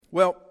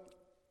Well,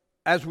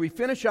 as we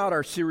finish out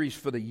our series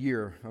for the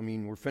year,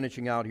 we're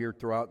finishing out here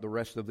throughout the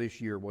rest of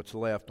this year, what's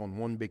left on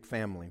One Big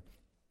Family.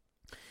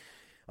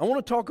 I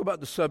want to talk about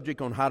the subject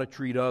on how to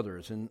treat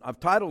others, and I've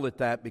titled it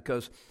that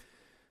because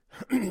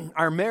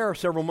our mayor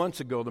several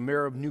months ago, the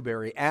mayor of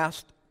Newberry,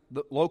 asked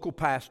the local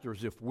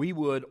pastors if we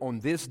would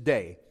on this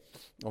day,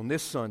 on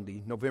this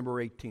Sunday,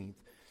 November 18th,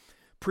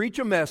 preach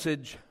a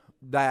message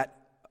that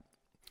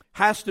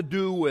has to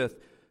do with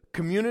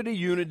community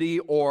unity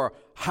or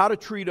how to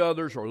treat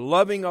others or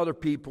loving other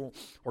people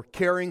or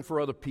caring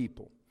for other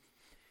people.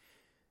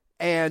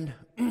 And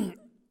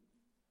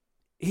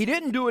he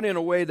didn't do it in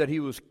a way that he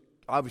was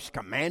obviously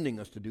commanding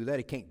us to do that.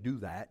 He can't do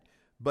that.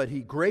 But he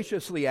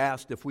graciously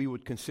asked if we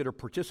would consider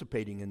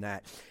participating in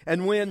that.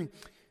 And when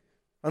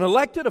an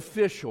elected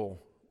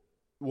official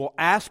will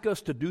ask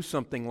us to do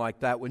something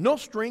like that with no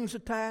strings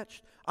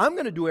attached, I'm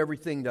going to do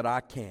everything that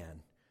I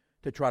can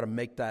to try to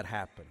make that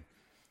happen.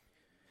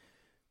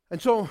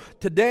 And so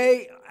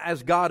today,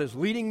 as God is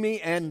leading me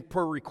and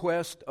per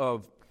request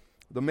of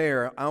the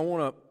mayor, I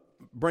want to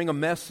bring a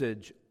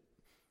message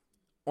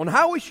on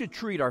how we should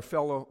treat our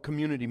fellow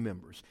community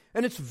members.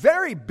 And it's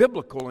very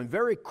biblical and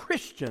very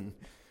Christian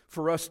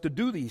for us to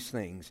do these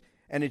things.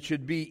 And it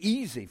should be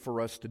easy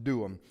for us to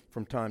do them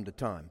from time to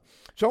time.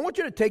 So I want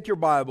you to take your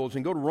Bibles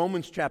and go to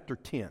Romans chapter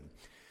 10.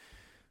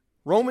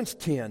 Romans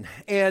 10.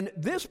 And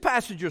this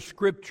passage of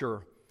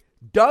Scripture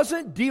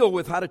doesn't deal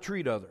with how to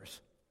treat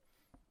others.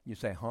 You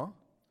say, huh?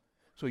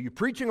 So you're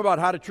preaching about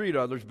how to treat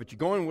others, but you're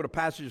going with a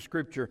passage of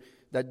Scripture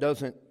that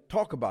doesn't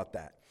talk about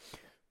that.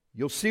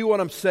 You'll see what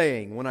I'm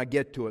saying when I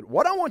get to it.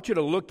 What I want you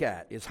to look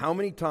at is how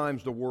many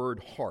times the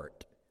word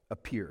heart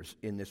appears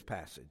in this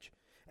passage.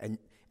 And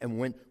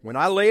when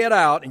I lay it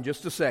out in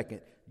just a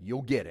second,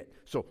 you'll get it.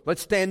 So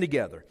let's stand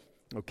together,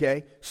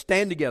 okay?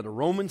 Stand together.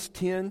 Romans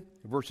 10,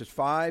 verses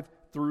 5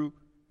 through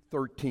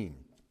 13.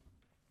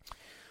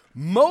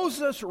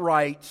 Moses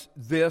writes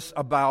this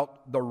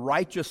about the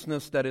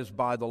righteousness that is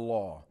by the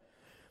law.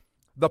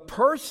 The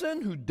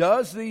person who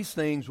does these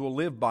things will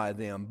live by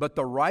them, but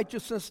the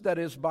righteousness that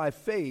is by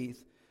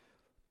faith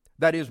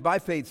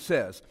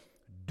says,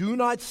 do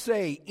not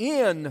say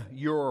in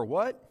your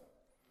what?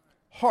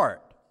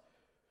 Heart.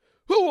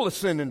 Who will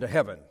ascend into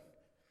heaven?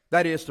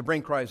 That is to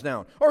bring Christ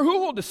down. Or who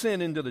will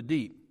descend into the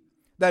deep?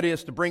 That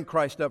is to bring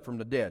Christ up from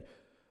the dead.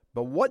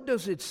 But what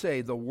does it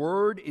say? The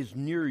word is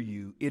near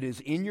you. It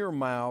is in your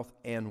mouth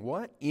and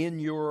what? In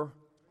your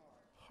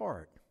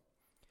heart.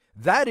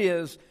 That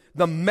is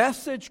the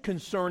message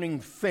concerning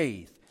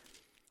faith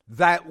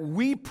that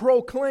we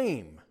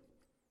proclaim.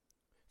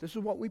 This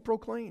is what we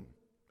proclaim.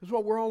 This is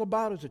what we're all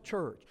about as a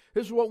church.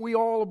 This is what we're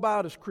all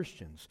about as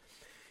Christians.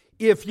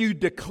 If you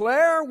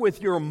declare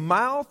with your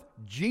mouth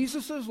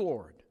Jesus is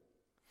Lord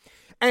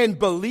and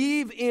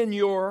believe in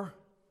your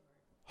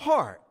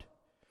heart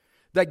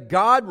that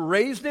God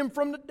raised him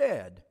from the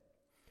dead,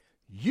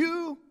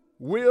 you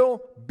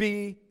will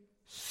be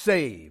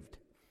saved.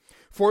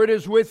 For it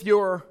is with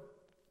your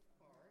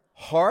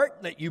heart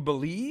that you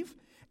believe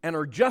and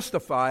are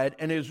justified,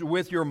 and it is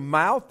with your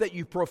mouth that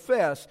you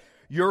profess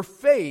your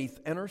faith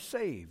and are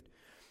saved.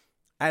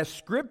 As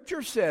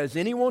Scripture says,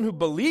 anyone who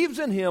believes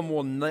in him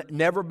will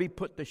never be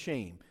put to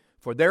shame.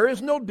 For there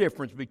is no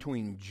difference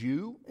between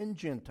Jew and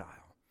Gentile.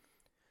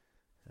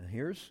 And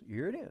here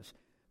it is.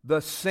 The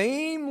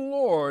same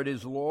Lord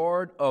is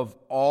Lord of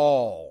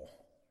all,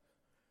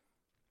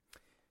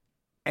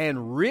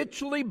 and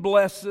richly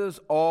blesses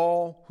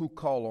all who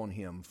call on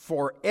him.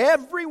 For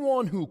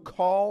everyone who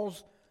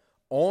calls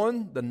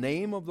on the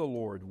name of the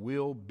Lord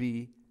will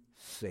be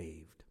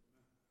saved.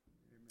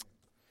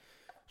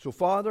 So,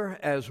 Father,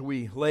 as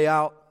we lay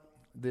out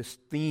this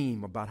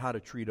theme about how to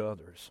treat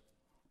others,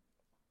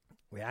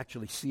 we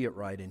actually see it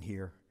right in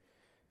here.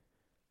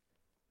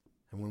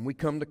 And when we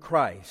come to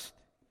Christ,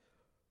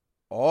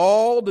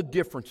 all the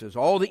differences,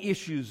 all the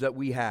issues that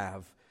we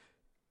have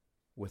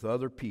with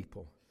other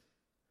people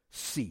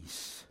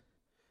cease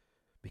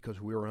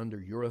because we're under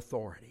your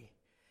authority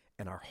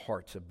and our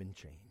hearts have been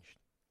changed.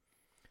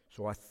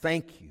 So I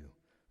thank you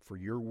for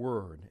your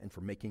word and for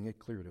making it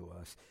clear to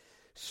us.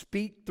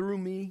 Speak through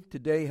me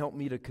today. Help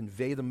me to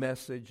convey the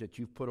message that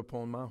you've put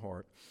upon my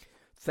heart.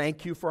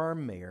 Thank you for our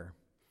mayor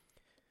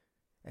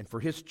and for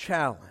his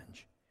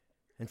challenge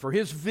and for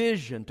his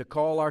vision to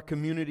call our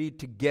community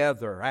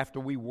together after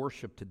we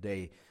worship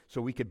today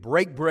so we could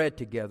break bread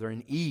together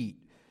and eat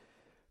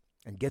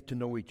and get to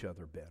know each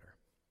other better.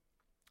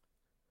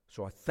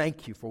 So I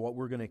thank you for what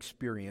we're going to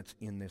experience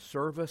in this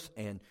service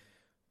and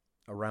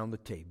around the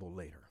table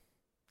later.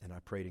 And I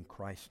prayed in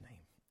Christ's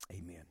name.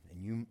 Amen.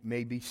 And you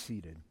may be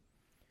seated.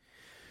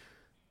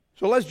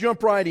 So let's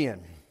jump right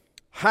in.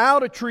 How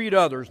to treat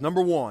others.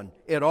 Number one,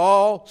 it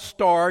all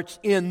starts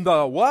in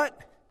the what?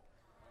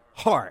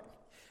 Heart.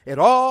 It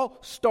all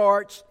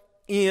starts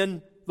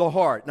in the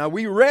heart. Now,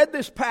 we read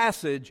this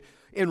passage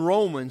in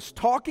Romans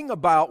talking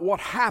about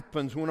what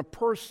happens when a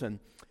person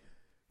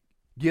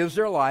gives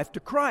their life to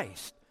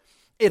Christ.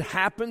 It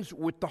happens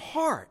with the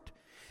heart.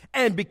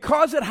 And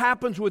because it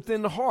happens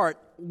within the heart,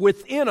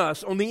 within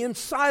us, on the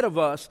inside of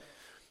us,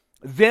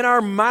 then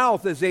our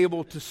mouth is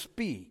able to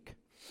speak.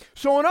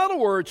 So in other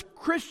words,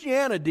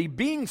 Christianity,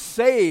 being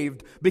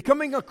saved,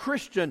 becoming a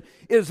Christian,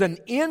 is an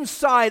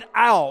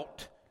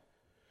inside-out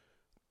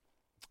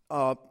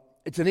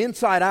it's an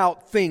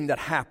inside-out thing that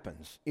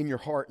happens in your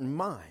heart and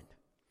mind.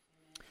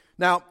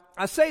 Now,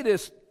 I say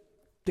this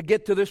to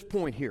get to this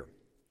point here.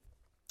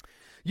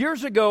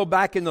 Years ago,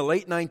 back in the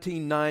late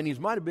 1990s,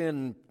 might have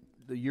been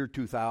the year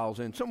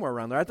 2000, somewhere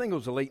around there. I think it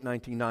was the late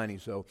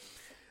 1990s, though.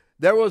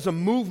 There was a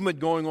movement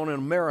going on in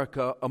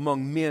America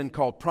among men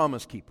called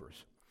Promise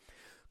Keepers.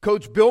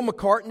 Coach Bill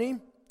McCartney,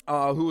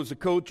 who was the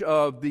coach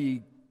of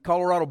the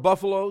Colorado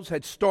Buffaloes,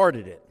 had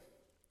started it.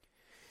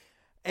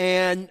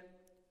 And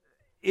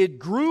it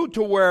grew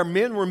to where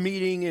men were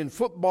meeting in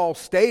football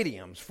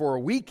stadiums for a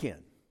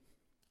weekend.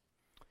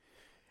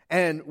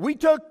 And we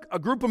took a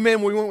group of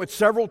men, we went with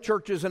several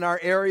churches in our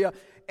area,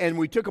 and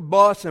we took a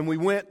bus and we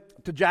went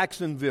to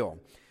Jacksonville.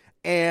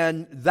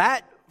 And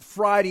that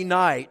Friday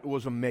night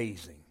was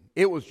amazing.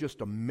 It was just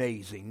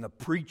amazing. The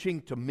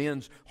preaching to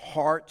men's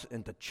hearts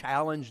and to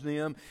challenge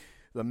them.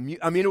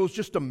 It was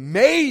just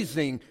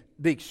amazing,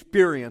 the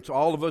experience,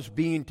 all of us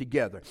being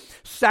together.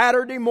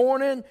 Saturday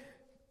morning,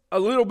 a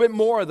little bit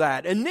more of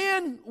that. And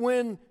then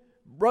when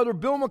Brother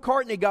Bill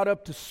McCartney got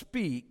up to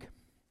speak,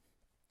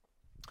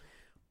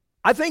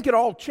 I think it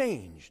all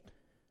changed.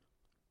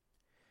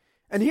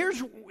 And here's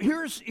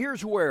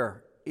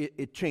where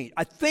it changed.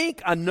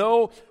 I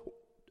know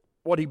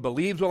what he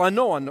believes. Well, I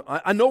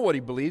know what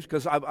he believes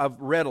because I've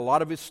read a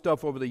lot of his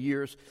stuff over the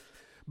years.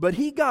 But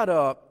he got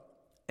up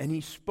and he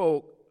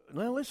spoke.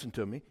 Now listen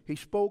to me. He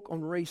spoke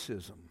on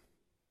racism.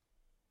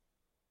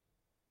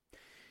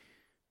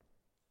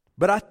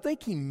 But I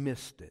think he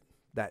missed it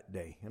that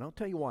day. And I'll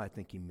tell you why I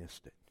think he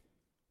missed it.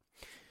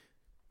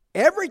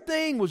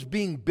 Everything was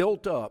being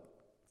built up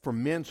for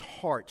men's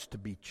hearts to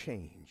be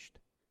changed.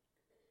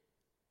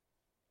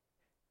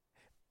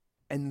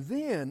 And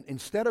then,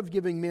 instead of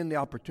giving men the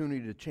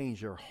opportunity to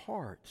change their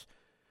hearts,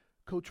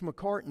 Coach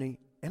McCartney,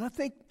 and I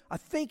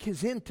think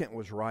his intent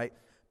was right,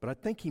 but I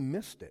think he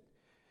missed it.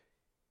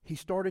 He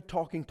started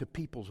talking to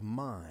people's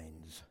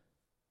minds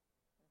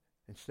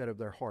instead of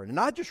their heart. And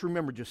I just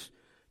remember just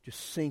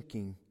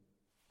sinking,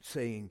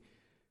 saying,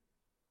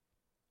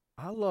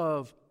 I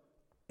love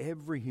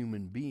every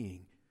human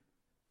being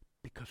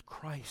because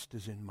Christ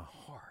is in my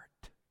heart.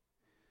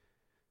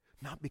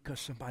 Not because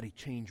somebody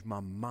changed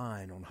my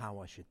mind on how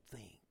I should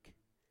think.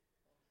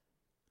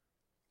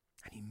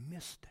 And he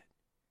missed it.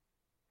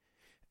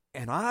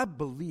 And I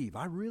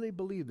really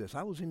believe this.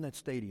 I was in that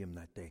stadium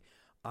that day.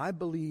 I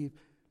believe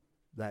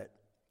that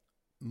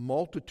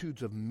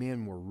multitudes of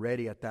men were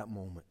ready at that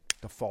moment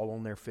to fall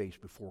on their face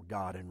before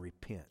God and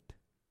repent.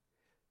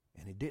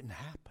 And it didn't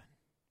happen.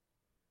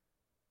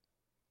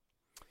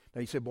 Now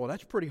you say, boy,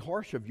 that's pretty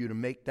harsh of you to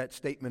make that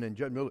statement in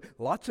judgment.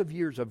 Lots of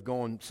years have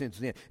gone since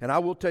then. And I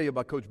will tell you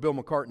about Coach Bill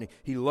McCartney.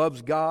 He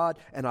loves God,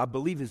 and I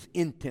believe his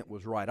intent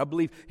was right. I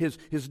believe his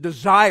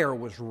desire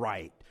was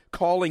right,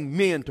 calling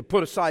men to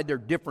put aside their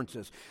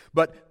differences.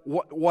 But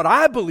what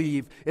I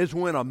believe is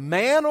when a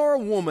man or a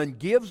woman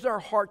gives their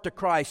heart to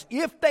Christ,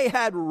 if they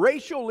had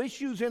racial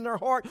issues in their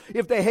heart,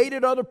 if they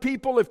hated other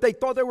people, if they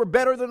thought they were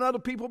better than other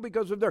people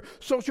because of their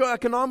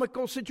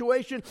socioeconomical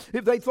situation,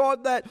 if they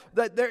thought that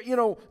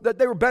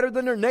they were better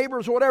than their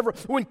neighbors or whatever,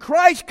 when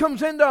Christ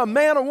comes into a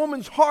man or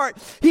woman's heart,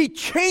 He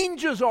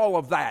changes all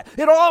of that.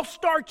 It all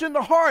starts in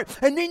the heart,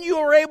 and then you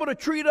are able to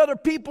treat other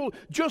people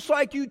just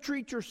like you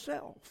treat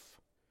yourself.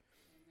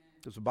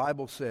 Because the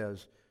Bible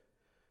says,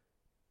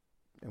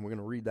 and we're going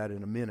to read that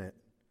in a minute,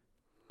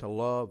 to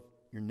love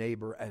your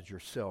neighbor as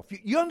yourself.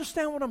 You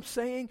understand what I'm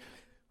saying?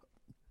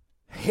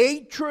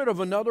 Hatred of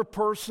another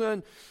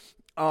person,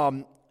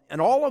 and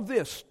all of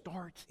this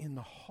starts in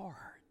the heart.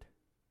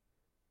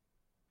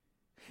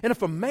 And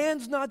if a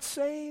man's not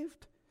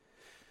saved,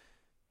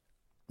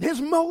 his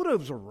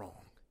motives are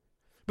wrong.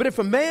 But if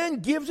a man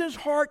gives his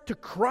heart to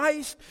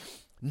Christ,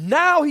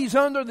 now he's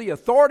under the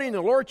authority and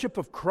the lordship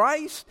of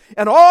Christ,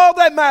 and all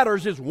that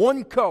matters is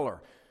one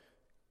color,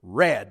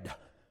 red.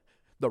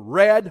 The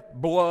red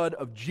blood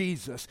of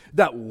Jesus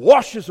that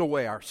washes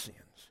away our sins.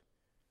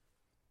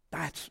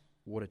 That's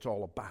what it's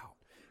all about.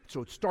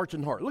 So it starts in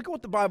the heart. Look at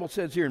what the Bible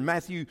says here in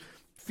Matthew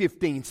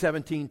 15,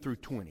 17 through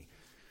 20.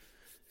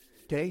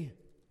 Okay?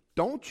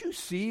 Don't you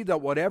see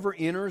that whatever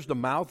enters the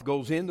mouth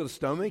goes into the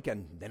stomach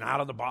and then out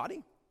of the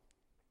body?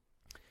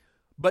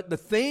 But the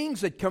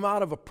things that come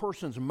out of a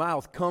person's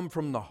mouth come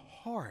from the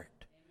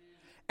heart,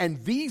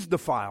 and these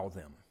defile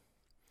them.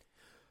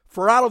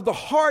 For out of the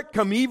heart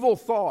come evil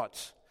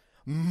thoughts,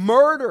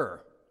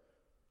 murder,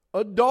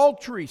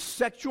 adultery,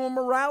 sexual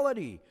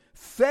immorality,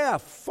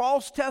 theft,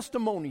 false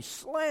testimony,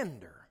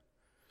 slander.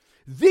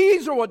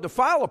 These are what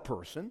defile a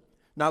person.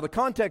 Now, the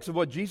context of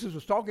what Jesus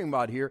was talking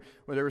about here,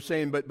 where they were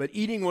saying, but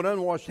eating with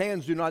unwashed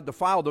hands do not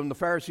defile them. The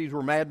Pharisees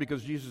were mad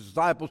because Jesus'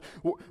 disciples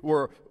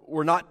were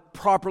not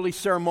properly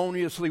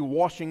ceremoniously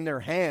washing their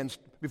hands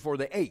before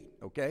they ate,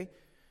 okay?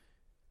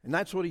 And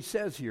that's what he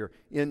says here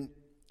in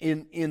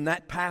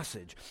that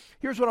passage.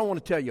 Here's what I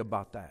want to tell you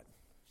about that.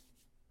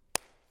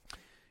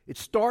 It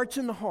starts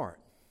in the heart.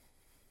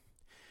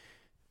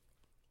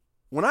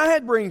 When I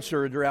had brain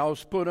surgery, I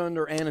was put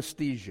under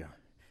anesthesia.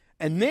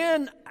 And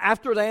then,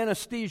 after the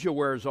anesthesia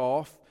wears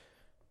off,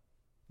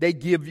 they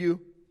give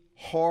you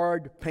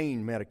hard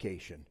pain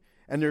medication.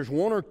 And there's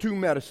one or two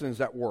medicines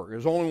that work.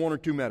 There's only one or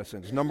two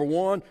medicines. Number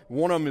one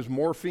of them is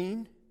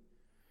morphine.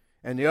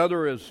 And the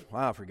other is,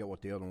 I forget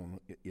what the other one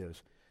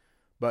is.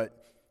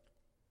 But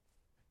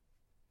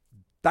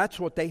that's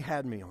what they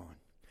had me on.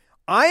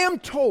 I am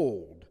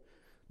told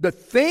the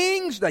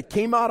things that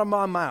came out of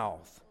my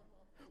mouth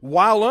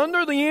while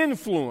under the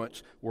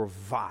influence were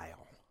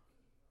vile.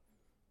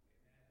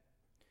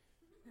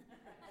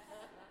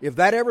 If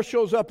that ever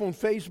shows up on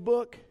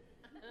Facebook,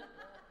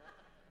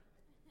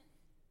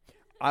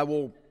 I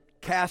will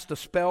cast a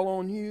spell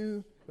on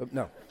you.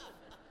 No.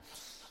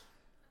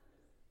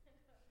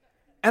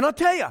 And I'll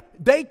tell you,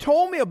 they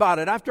told me about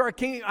it after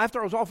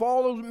I was off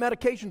all those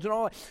medications and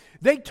all that.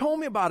 They told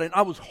me about it, and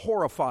I was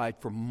horrified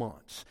for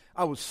months.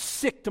 I was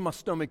sick to my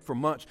stomach for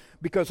months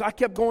because I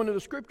kept going to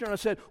the Scripture and I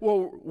said,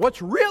 well,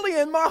 what's really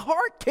in my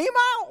heart came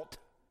out.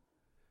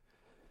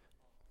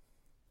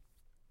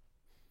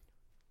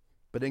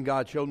 But then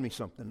God showed me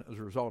something as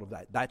a result of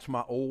that. That's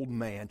my old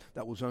man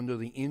that was under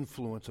the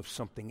influence of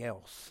something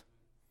else.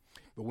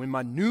 But when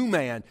my new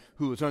man,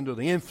 who was under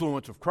the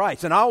influence of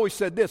Christ, and I always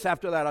said this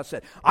after that, I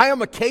said, I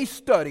am a case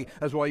study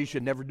as why you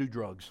should never do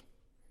drugs.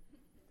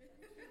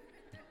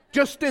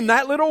 Just in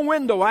that little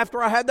window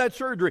after I had that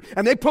surgery,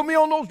 and they put me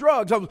on those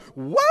drugs, I was,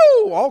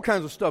 whoa, all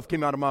kinds of stuff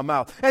came out of my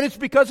mouth. And it's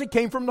because it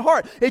came from the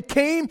heart. It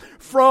came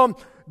from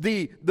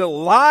the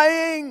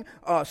lying,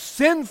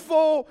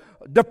 sinful,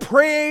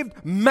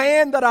 depraved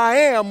man that I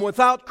am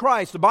without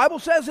Christ. The Bible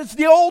says it's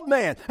the old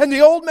man, and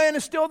the old man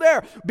is still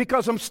there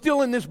because I'm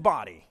still in this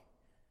body.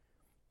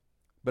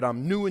 But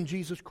I'm new in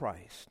Jesus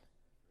Christ.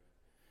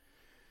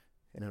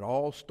 And it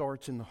all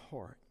starts in the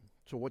heart.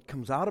 So what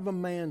comes out of a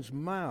man's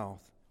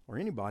mouth, or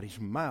anybody's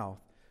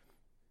mouth,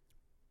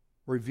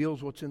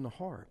 reveals what's in the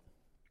heart.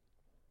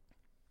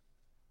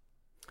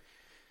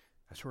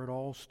 That's where it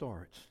all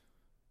starts.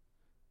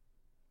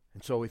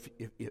 And so if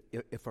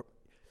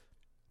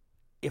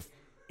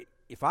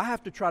I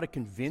have to try to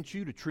convince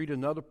you to treat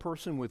another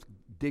person with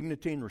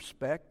dignity and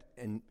respect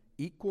and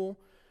equal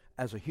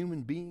as a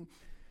human being,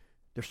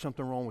 there's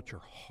something wrong with your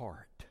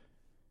heart.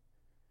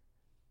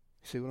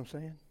 See what I'm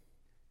saying?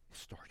 It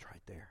starts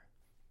right there.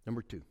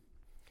 Number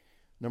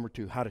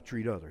two, how to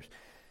treat others.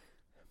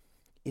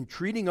 In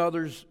treating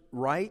others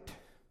right,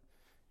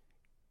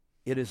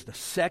 it is the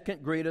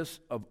second greatest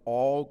of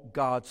all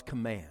God's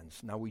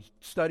commands. Now, we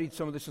studied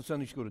some of this in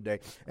Sunday school today,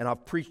 and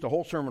I've preached a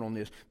whole sermon on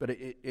this, but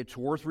it's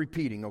worth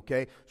repeating,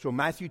 okay? So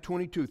Matthew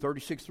 22,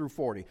 36 through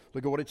 40.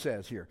 Look at what it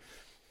says here.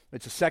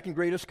 It's the second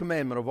greatest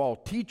commandment of all.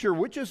 Teacher,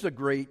 which is the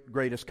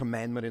greatest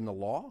commandment in the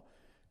law?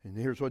 And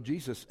here's what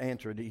Jesus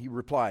answered. He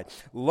replied,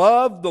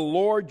 love the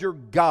Lord your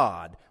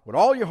God with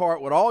all your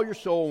heart, with all your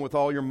soul, and with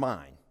all your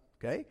mind.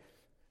 Okay?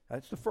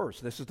 That's the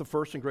first. This is the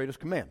first and greatest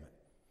commandment.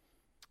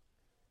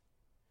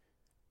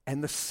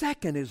 And the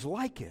second is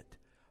like it.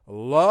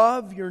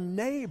 Love your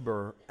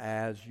neighbor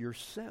as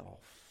yourself.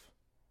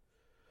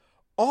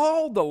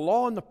 All the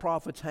law and the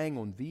prophets hang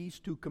on these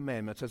two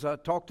commandments. As I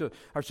talked to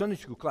our Sunday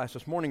school class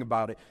this morning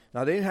about it,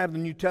 now they didn't have the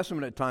New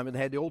Testament at the time, but they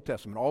had the Old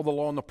Testament, all the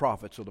law and the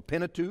prophets. So the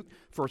Pentateuch,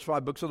 first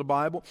 5 books of the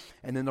Bible,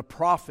 and then the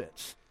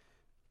prophets.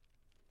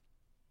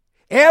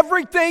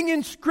 Everything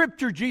in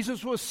Scripture,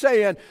 Jesus was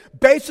saying,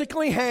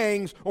 basically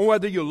hangs on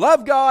whether you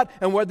love God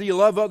and whether you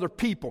love other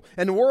people.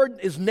 And the word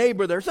is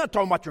neighbor there. It's not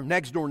talking about your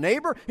next door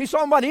neighbor. He's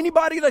talking about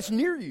anybody that's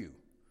near you.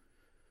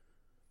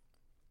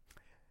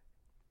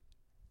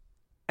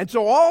 And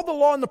so all the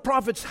law and the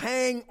prophets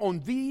hang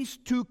on these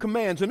two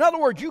commands. In other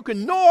words, you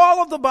can know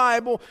all of the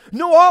Bible,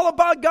 know all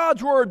about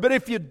God's Word, but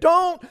if you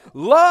don't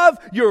love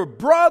your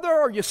brother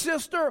or your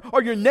sister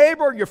or your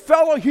neighbor or your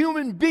fellow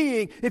human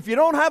being, if you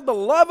don't have the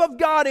love of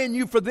God in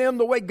you for them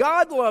the way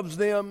God loves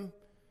them,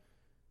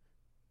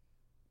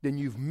 then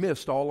you've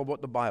missed all of what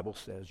the Bible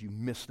says. You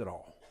missed it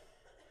all.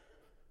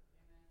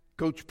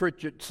 Coach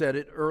Pritchett said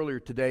it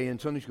earlier today in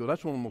Sunday school.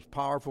 That's one of the most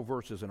powerful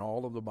verses in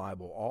all of the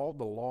Bible. All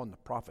the law and the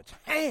prophets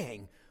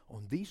hang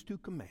on these two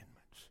commandments.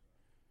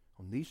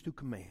 On these two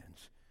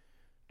commands.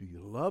 Do you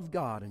love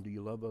God and do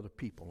you love other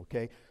people?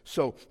 Okay?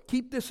 So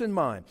keep this in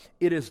mind.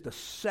 It is the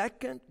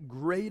second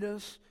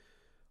greatest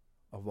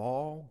of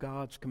all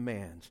God's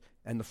commands.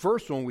 And the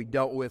first one we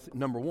dealt with,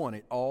 number one,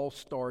 it all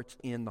starts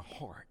in the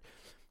heart.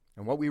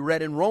 And what we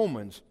read in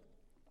Romans,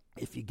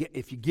 if you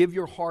give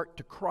your heart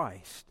to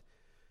Christ,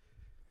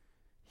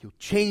 He'll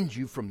change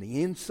you from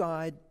the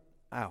inside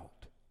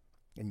out.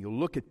 And you'll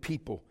look at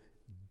people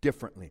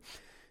differently.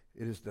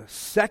 It is the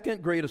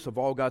second greatest of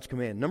all God's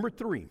commands. Number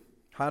 3,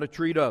 how to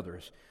treat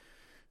others.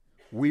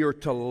 We are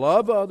to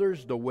love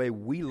others the way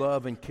we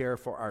love and care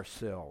for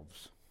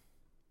ourselves.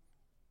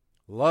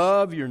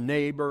 Love your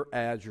neighbor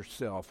as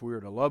yourself. We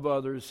are to love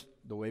others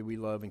the way we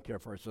love and care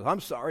for ourselves. I'm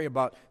sorry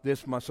about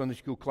this, my Sunday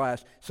school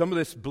class. Some of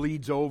this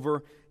bleeds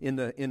over in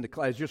the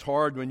class. It's just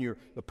hard when you're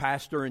the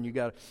pastor and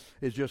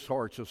it's just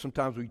hard. So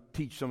sometimes we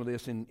teach some of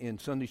this in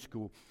Sunday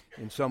school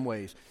in some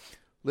ways.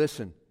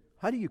 Listen,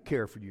 how do you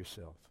care for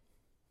yourself?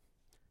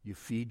 You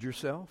feed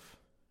yourself?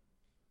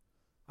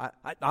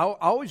 I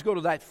always go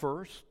to that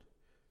first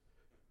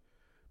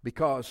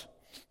because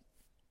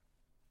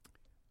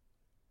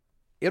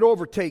it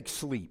overtakes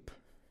sleep.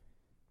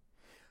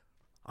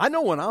 I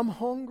know when I'm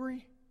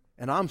hungry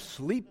and I'm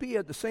sleepy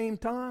at the same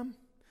time,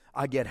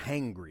 I get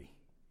hangry.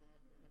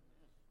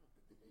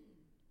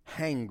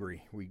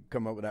 Hangry, we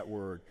come up with that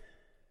word.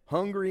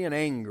 Hungry and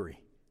angry.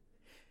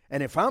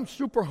 And if I'm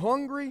super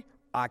hungry,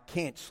 I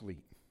can't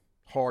sleep.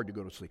 Hard to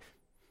go to sleep.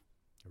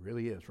 It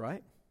really is,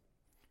 right?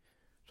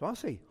 So I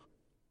say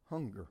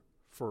hunger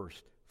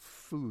first,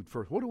 food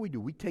first. What do?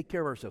 We take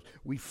care of ourselves.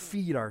 We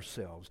feed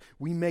ourselves.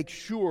 We make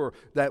sure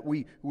that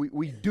we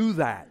do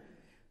that.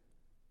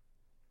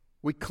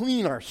 We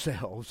clean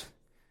ourselves.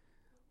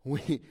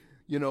 We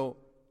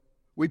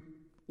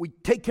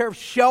take care of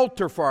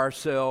shelter for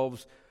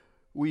ourselves.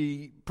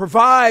 We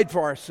provide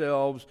for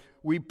ourselves.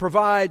 We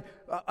provide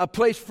a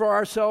place for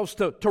ourselves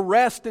to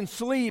rest and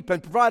sleep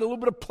and provide a little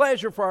bit of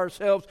pleasure for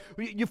ourselves.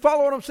 You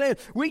follow what I'm saying?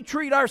 We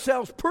treat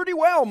ourselves pretty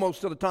well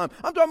most of the time.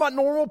 I'm talking about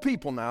normal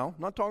people now.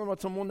 I'm not talking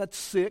about someone that's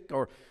sick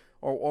or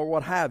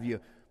what have you,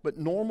 but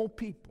normal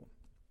people.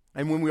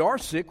 And when we are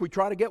sick, we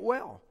try to get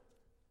well.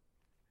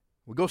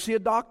 We go see a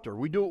doctor.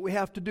 We do what we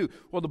have to do.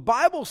 Well, the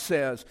Bible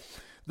says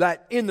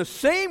that in the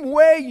same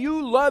way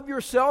you love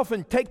yourself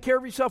and take care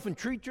of yourself and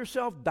treat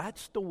yourself,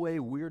 that's the way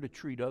we're to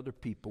treat other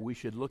people. We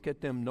should look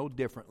at them no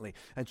differently.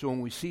 And so when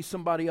we see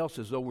somebody else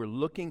as though we're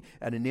looking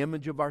at an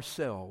image of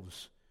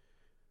ourselves,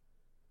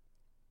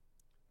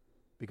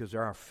 because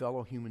they're our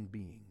fellow human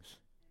beings,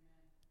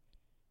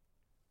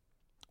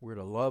 we're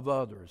to love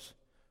others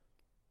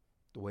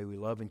the way we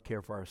love and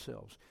care for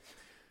ourselves.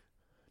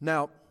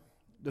 Now,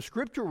 the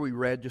scripture we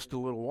read just a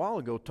little while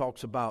ago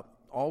talks about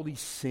all these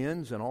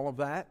sins and all of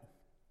that.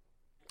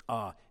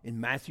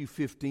 In Matthew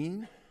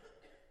 15,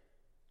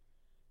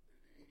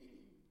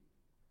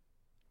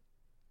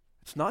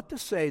 it's not to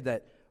say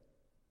that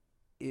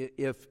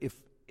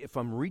if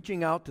I'm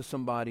reaching out to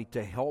somebody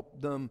to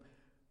help them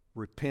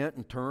repent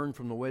and turn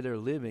from the way they're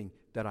living,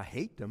 that I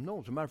hate them. No,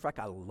 as a matter of fact,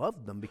 I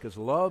love them because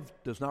love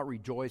does not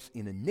rejoice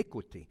in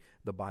iniquity,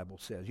 the Bible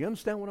says. You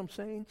understand what I'm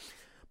saying?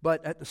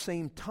 But at the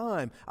same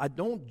time, I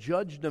don't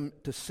judge them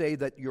to say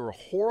that you're a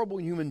horrible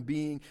human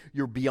being,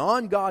 you're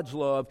beyond God's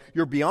love,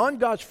 you're beyond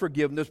God's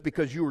forgiveness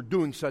because you were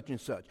doing such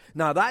and such.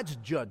 Now that's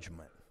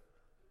judgment.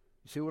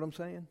 You see what I'm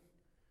saying?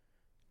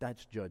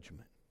 That's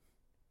judgment.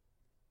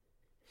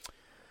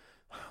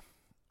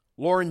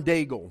 Lauren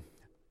Daigle,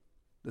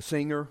 the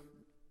singer,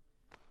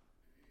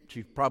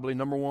 she's probably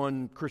number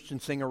one Christian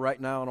singer right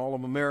now in all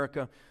of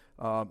America,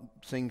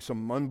 sings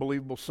some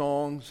unbelievable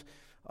songs.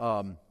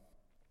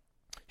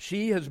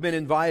 She has been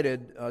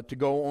invited to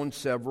go on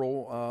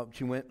several.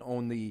 She went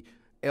on the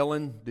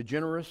Ellen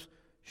DeGeneres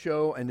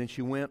show, and then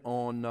she went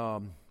on,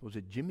 was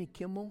it Jimmy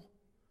Kimmel?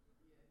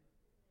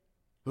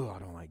 Oh, I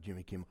don't like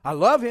Jimmy Kimmel. I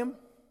love him,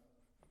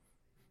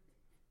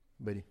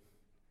 but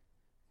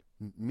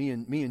me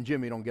and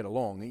Jimmy don't get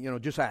along. You know,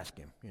 just ask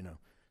him, you know,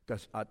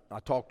 because I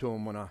talk to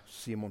him when I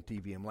see him on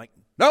TV. I'm like,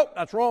 nope,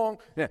 that's wrong.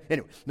 Yeah,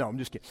 anyway, no, I'm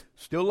just kidding.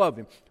 Still love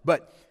him.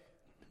 But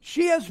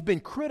she has been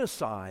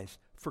criticized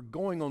for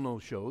going on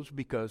those shows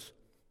because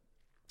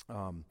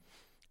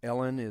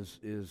Ellen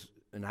is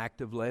an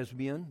active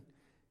lesbian.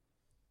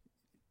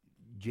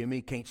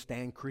 Jimmy can't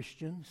stand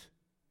Christians.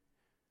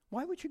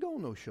 Why would you go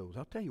on those shows?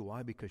 I'll tell you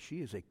why. Because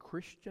she is a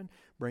Christian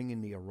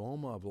bringing the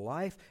aroma of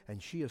life,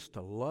 and she is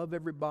to love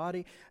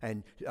everybody.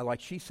 And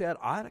like she said,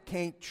 I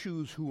can't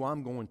choose who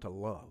I'm going to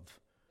love.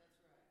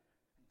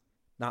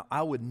 Now,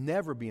 I would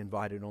never be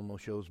invited on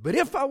those shows, but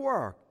if I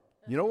were,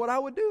 you know what I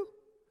would do?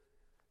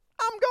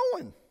 I'm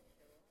going.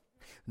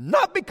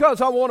 Not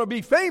because I want to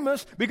be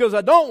famous, because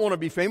I don't want to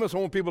be famous. I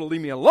want people to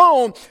leave me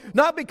alone.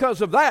 Not because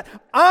of that.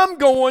 I'm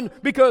going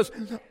because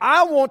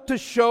I want to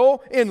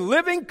show in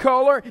living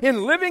color,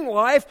 in living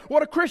life,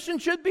 what a Christian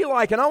should be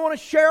like. And I want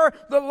to share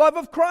the love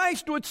of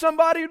Christ with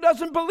somebody who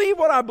doesn't believe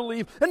what I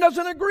believe and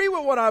doesn't agree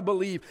with what I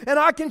believe. And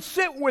I can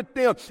sit with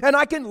them, and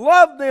I can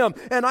love them,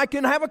 and I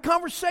can have a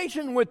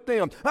conversation with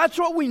them. That's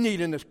what we need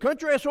in this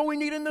country. That's what we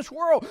need in this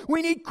world.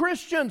 We need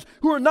Christians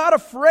who are not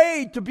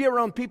afraid to be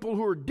around people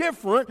who are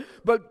different,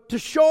 but to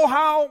show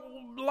how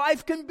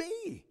life can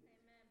be.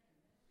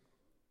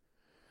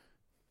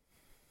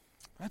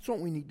 That's what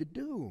we need to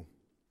do.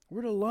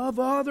 We're to love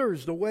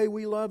others the way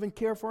we love and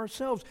care for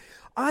ourselves.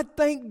 I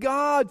thank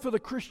God for the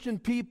Christian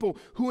people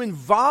who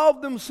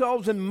involved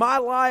themselves in my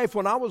life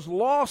when I was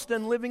lost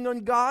and living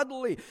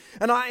ungodly.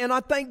 And I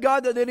thank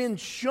God that they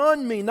didn't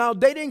shun me. Now,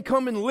 they didn't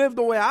come and live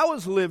the way I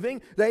was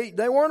living. They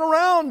weren't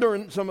around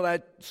during some of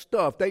that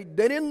stuff. They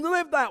didn't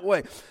live that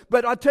way.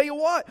 But I tell you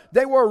what,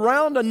 they were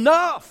around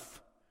enough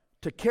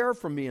to care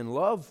for me and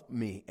love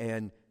me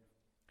and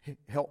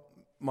help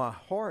my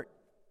heart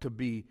to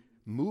be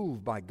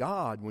moved by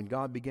God when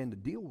God began to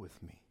deal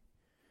with me.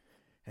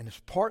 And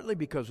it's partly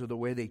because of the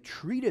way they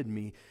treated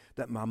me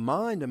that my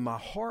mind and my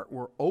heart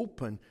were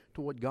open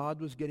to what God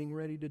was getting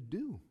ready to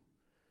do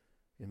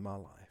in my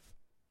life.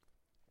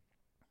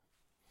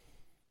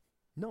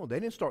 No, they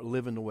didn't start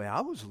living the way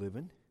I was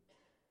living.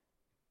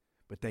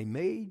 But they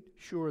made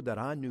sure that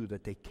I knew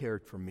that they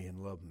cared for me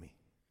and loved me.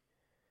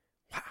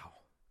 Wow.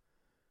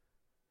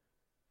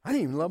 I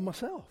didn't even love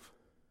myself.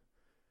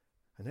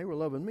 And they were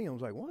loving me. I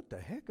was like, what the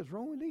heck is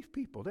wrong with these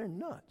people? They're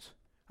nuts.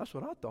 That's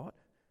what I thought.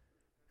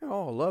 They're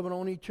all loving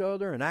on each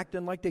other and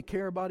acting like they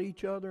care about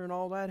each other and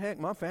all that. Heck,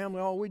 my family,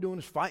 all we're doing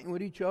is fighting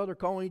with each other,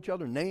 calling each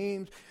other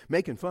names,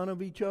 making fun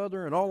of each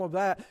other and all of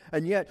that.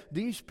 And yet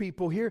these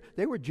people here,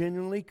 they were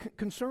genuinely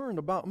concerned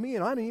about me,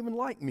 and I didn't even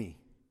like me.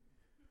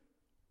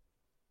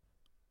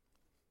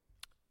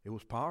 It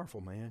was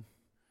powerful, man.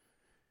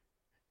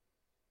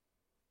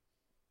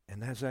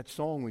 And as that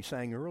song we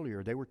sang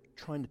earlier, they were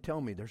trying to tell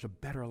me there's a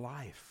better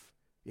life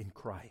in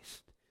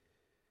Christ.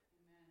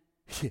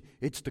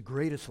 It's the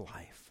greatest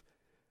life.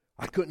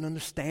 I couldn't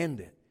understand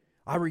it.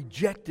 I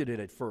rejected it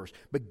at first.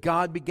 But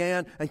God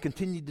began and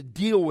continued to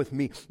deal with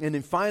me. And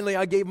then finally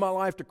I gave my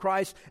life to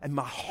Christ, and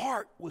my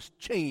heart was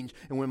changed.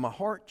 And when my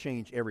heart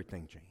changed,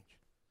 everything changed.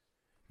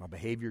 My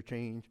behavior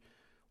changed,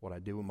 what I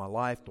did with my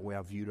life, the way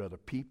I viewed other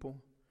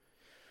people.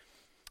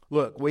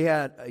 Look, we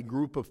had a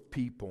group of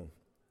people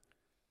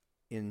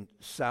in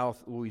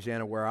South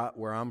Louisiana,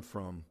 where I'm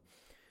from,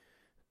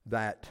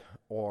 that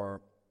are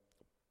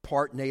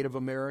part Native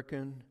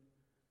American,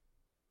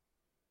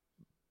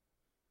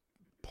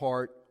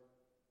 part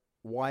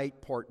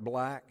white, part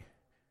black,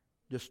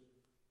 just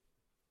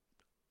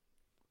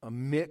a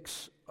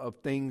mix of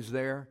things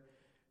there.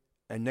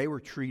 And they were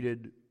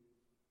treated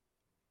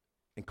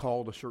and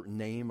called a certain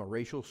name, a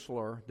racial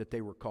slur that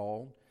they were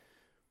called,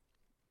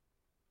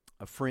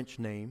 a French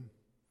name.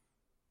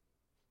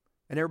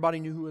 And everybody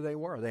knew who they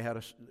were. They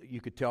had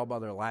you could tell by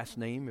their last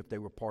name if they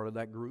were part of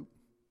that group.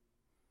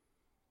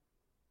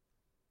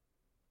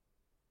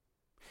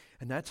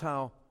 And that's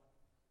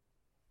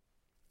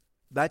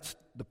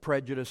the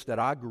prejudice that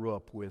I grew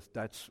up with.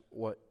 That's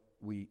what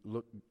we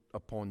looked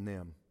upon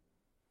them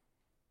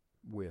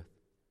with.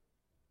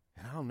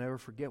 And I'll never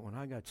forget when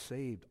I got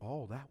saved,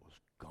 all that was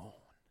gone.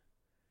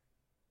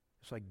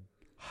 It's like,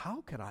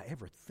 how could I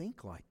ever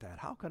think like that?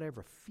 How could I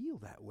ever feel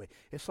that way?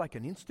 It's like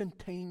an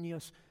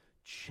instantaneous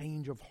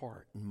change of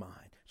heart and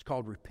mind. It's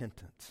called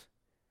repentance.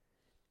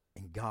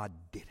 And God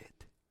did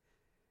it.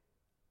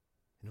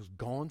 And it was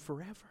gone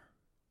forever.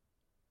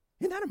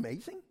 Isn't that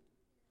amazing?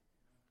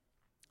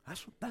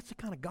 That's the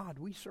kind of God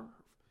we serve.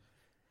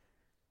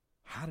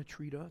 How to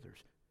treat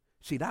others.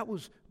 See, that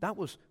was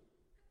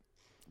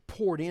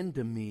poured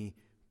into me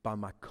by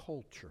my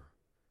culture.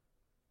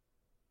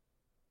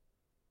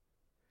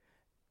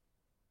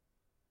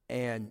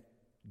 And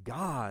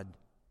God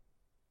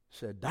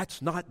said,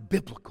 that's not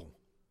biblical.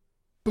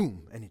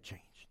 Boom, and it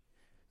changed.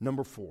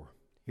 Number 4,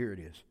 here it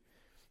is.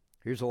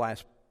 Here's the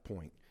last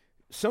point.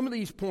 Some of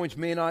these points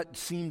may not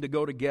seem to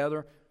go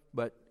together,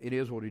 but it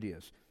is what it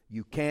is.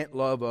 You can't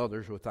love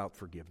others without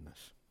forgiveness.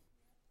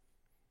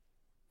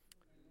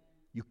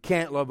 You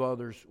can't love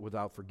others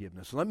without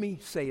forgiveness. Let me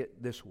say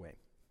it this way.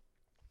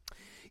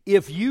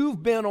 If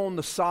you've been on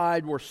the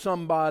side where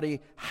somebody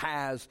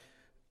has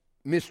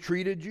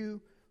mistreated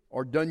you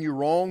or done you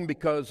wrong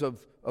because of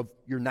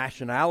your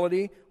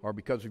nationality or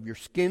because of your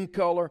skin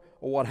color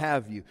or what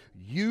have you,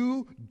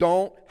 you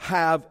don't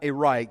have a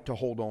right to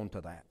hold on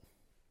to that.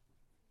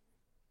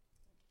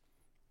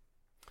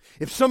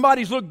 If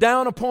somebody's looked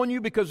down upon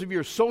you because of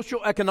your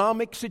social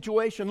economic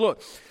situation,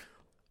 look,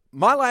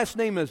 my last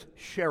name is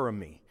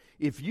Sheremy.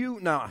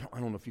 Now, I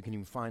don't know if you can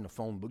even find a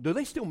phone book. Do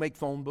they still make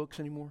phone books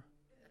anymore?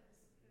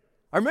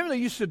 I remember they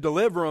used to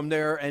deliver them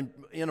there and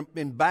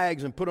in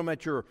bags and put them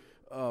at your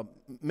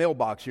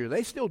mailbox here.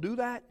 They still do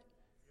that?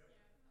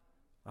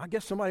 I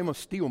guess somebody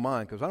must steal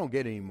mine because I don't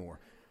get it anymore.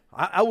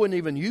 I wouldn't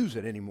even use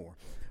it anymore.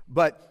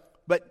 But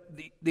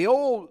the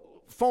old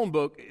phone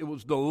book, it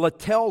was the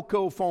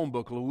Latelco phone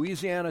book,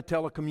 Louisiana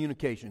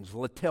Telecommunications,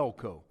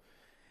 Latelco.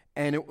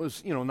 And it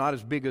was, not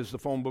as big as the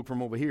phone book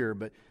from over here,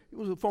 but it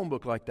was a phone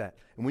book like that.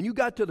 And when you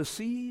got to the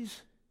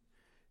C's,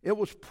 it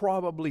was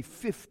probably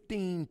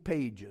 15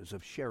 pages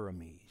of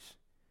Sheremies.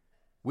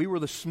 We were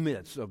the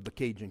Smiths of the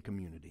Cajun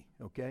community,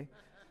 okay?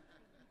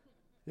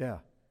 Yeah.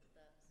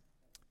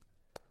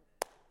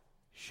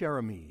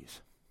 Sheremies.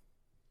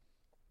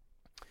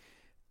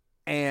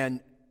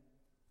 And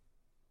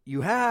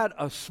you had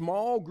a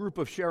small group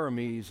of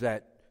Sheremies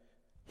that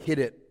hit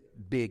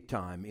it big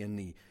time in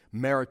the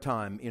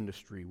maritime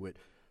industry with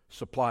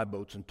supply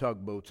boats and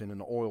tugboats and in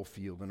the oil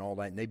field and all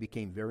that, and they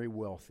became very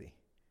wealthy.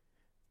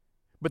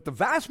 But the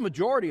vast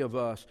majority of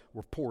us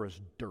were poor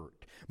as dirt.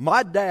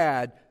 My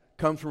dad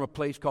comes from a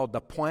place called the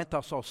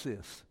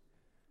Pointe-à-Saucisse.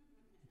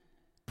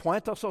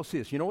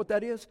 Pointe-à-Saucisse, you know what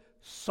that is?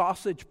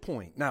 Sausage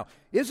Point. Now,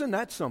 isn't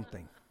that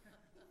something?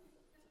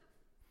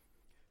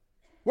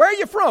 Where are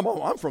you from?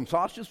 Oh, I'm from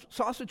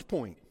Sausage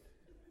Point.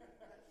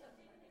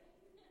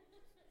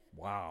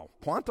 Wow,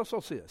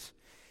 Pointe-à-Saucisse.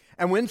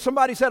 And when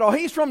somebody said, oh,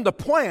 he's from the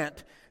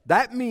plant,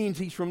 that means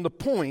he's from the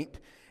point.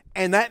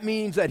 And that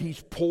means that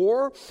he's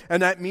poor,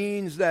 and that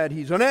means that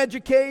he's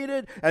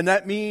uneducated, and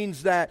that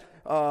means that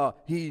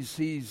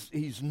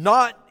he's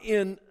not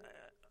in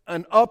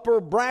an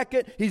upper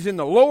bracket. He's in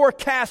the lower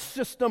caste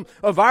system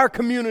of our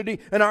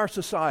community and our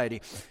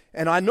society.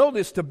 And I know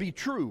this to be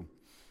true.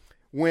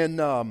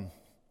 When I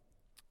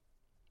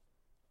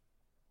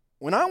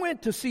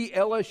went to see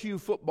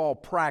LSU football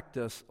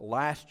practice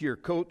last year,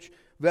 Coach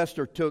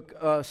Vester took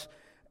us,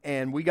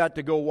 and we got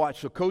to go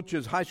watch. So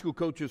coaches, high school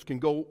coaches, can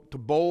go to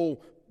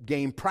bowl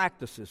game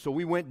practices. So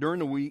we went during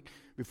the week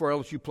before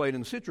LSU played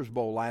in the Citrus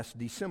Bowl last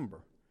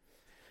December.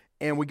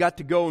 And we got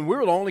to go, and we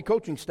were the only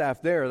coaching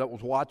staff there that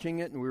was watching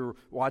it, and we were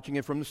watching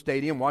it from the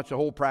stadium, watched the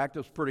whole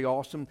practice. Pretty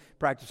awesome.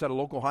 Practice at a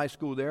local high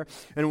school there.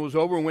 And it was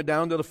over and went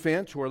down to the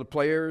fence where the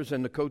players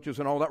and the coaches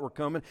and all that were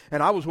coming.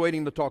 And I was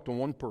waiting to talk to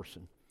one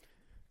person,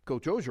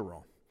 Coach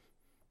Ogeron.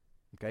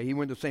 Okay, he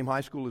went to the same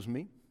high school as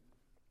me.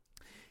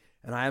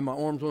 And I had my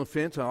arms on the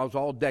fence, and I was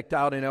all decked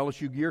out in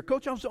LSU gear.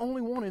 Coach, I was the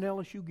only one in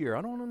LSU gear.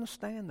 I don't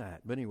understand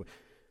that. But anyway,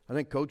 I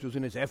think Coach was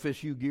in his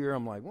FSU gear.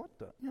 I'm like, what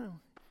the,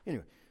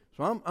 Anyway,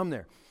 so I'm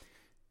there.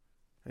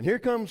 And here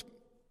comes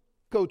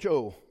Coach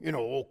O,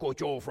 old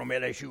Coach O from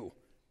LSU.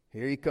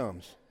 Here he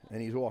comes, and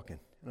he's walking.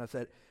 And I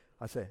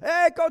said,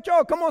 hey, Coach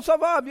O, comment ça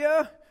va,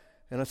 bien?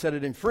 And I said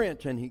it in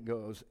French, and he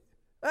goes,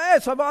 hey,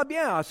 ça va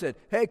bien. I said,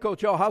 hey,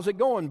 Coach O, how's it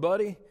going,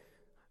 buddy?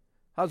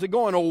 How's it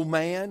going, old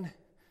man?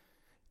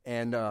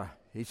 And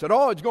he said,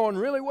 oh, it's going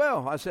really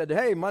well. I said,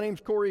 hey, my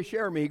name's Corey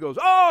Sheremy. He goes,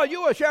 oh,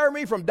 you a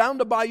Sheremy from down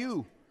the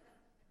bayou.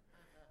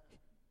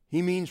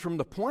 He means from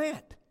the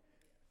plant.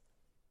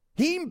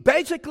 He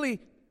basically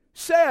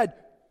said,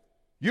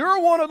 you're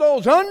one of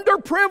those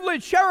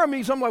underprivileged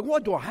Sheremies. I'm like,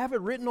 what, do I have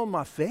it written on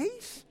my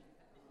face?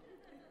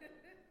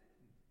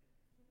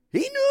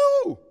 He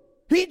knew.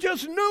 He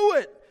just knew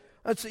it.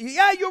 I said,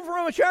 yeah, you're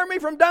from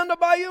Sheremy from down the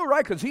bayou,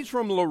 right? Because he's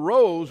from La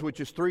Rose, which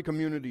is 3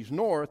 communities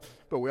north,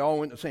 but we all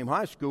went to the same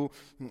high school.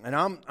 And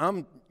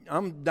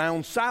I'm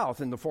down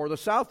south, and the farther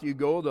south you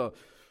go, the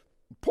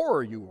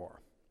poorer you are.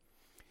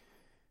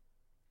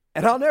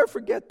 And I'll never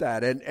forget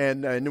that.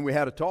 And then we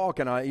had a talk,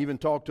 and I even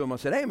talked to him. I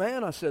said, hey,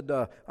 man, I said,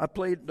 I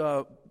played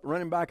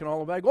running back and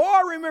all of that. I go,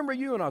 oh, I remember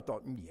you. And I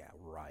thought, yeah,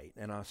 right.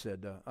 And I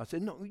said,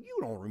 no, you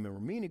don't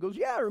remember me. And he goes,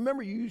 yeah, I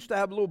remember you used to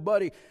have a little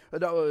buddy.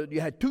 You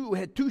had two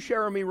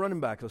Sheremy running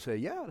backs. I said,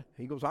 yeah.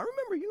 He goes, I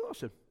remember you. I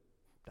said,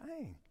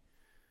 dang.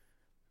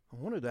 I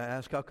wanted to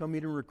ask how come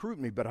he didn't recruit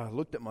me, but I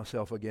looked at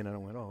myself again, and I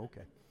went, oh,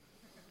 okay.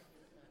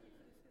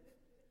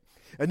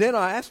 And then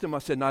I asked him, I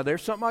said, now,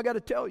 there's something I got to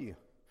tell you.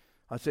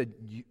 I said,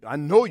 I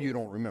know you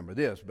don't remember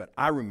this, but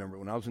I remember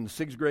when I was in the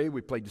 6th grade,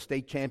 we played the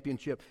state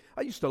championship.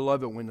 I used to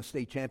love it when the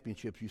state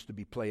championships used to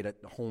be played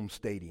at the home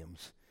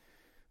stadiums.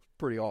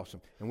 Pretty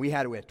awesome. And we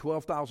had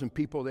 12,000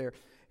 people there,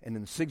 and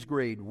in the 6th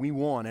grade, we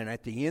won. And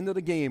at the end of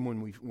the game, when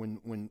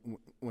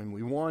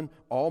we won,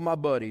 all my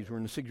buddies were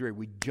in the 6th grade.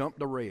 We jumped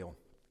the rail,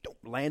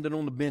 landed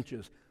on the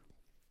benches,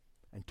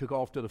 and took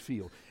off to the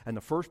field. And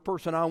the first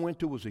person I went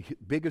to was the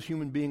biggest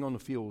human being on the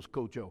field was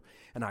Coach O.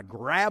 And I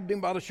grabbed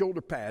him by the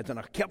shoulder pads, and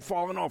I kept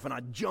falling off, and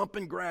I jump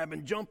and grab.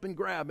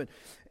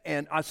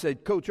 And I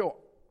said, Coach O,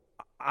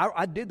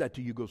 I did that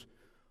to you. He goes,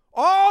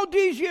 all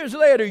these years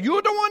later,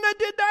 you're the one that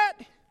did that?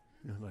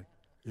 And I'm like,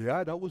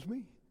 yeah, that was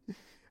me.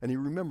 And he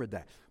remembered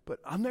that. But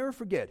I'll never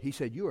forget. He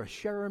said, you're a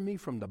Sheremy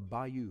from the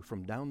bayou,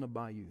 from down the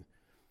bayou,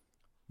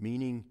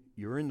 meaning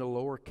you're in the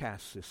lower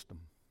caste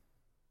system.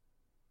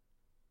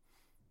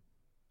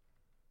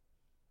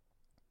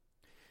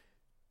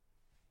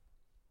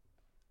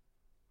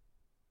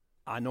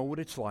 I know what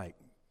it's like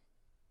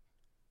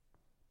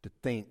to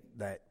think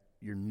that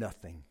you're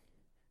nothing.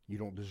 You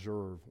don't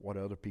deserve what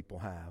other people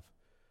have.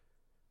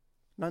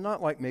 Now,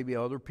 not like maybe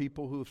other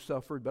people who have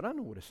suffered, but I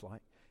know what it's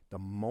like. The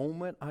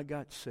moment I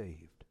got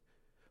saved,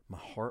 my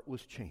heart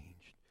was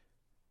changed.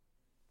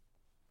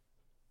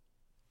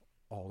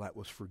 All that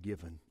was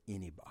forgiven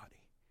anybody.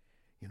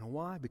 You know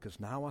why?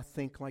 Because now I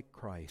think like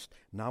Christ.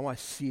 Now I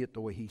see it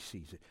the way He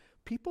sees it.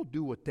 People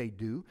do what they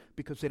do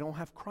because they don't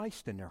have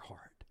Christ in their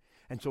heart.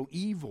 And so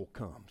evil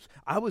comes.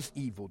 I was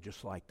evil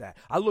just like that.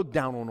 I looked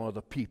down on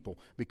other people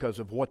because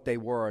of what they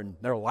were and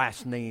their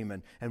last name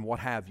and what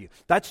have you.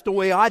 That's the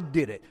way I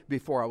did it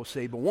before I was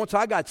saved. But once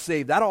I got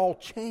saved, that all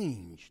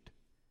changed.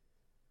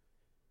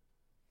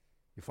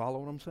 You follow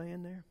what I'm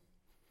saying there?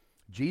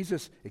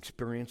 Jesus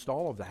experienced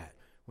all of that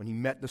when He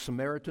met the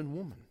Samaritan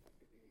woman.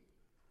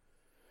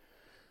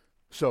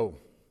 So,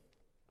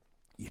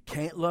 you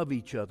can't love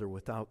each other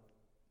without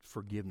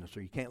forgiveness,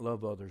 or you can't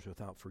love others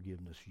without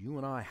forgiveness. You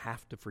and I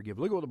have to forgive.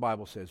 Look at what the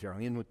Bible says here.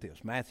 I'll end with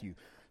this. Matthew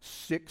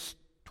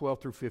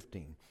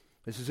 6:12-15.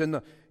 This is in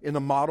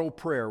the model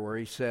prayer where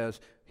He says,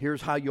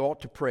 here's how you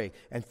ought to pray.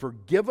 And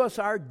forgive us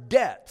our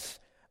debts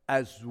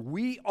as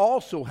we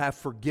also have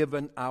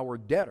forgiven our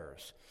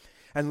debtors.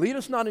 And lead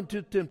us not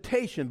into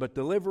temptation, but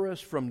deliver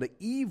us from the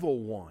evil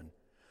one.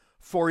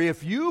 For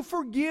if you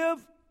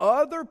forgive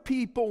other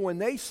people when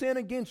they sin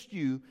against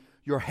you,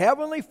 your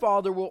heavenly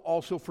Father will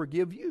also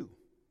forgive you.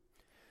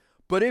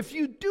 But if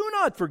you do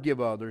not forgive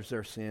others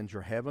their sins,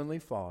 your heavenly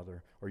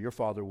Father, or your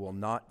Father, will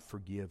not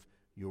forgive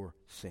your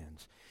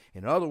sins.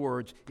 In other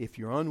words, if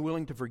you're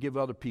unwilling to forgive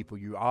other people,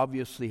 you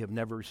obviously have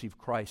never received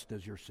Christ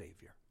as your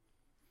Savior.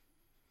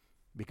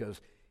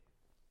 Because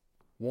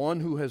one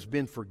who has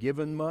been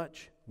forgiven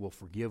much will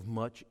forgive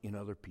much in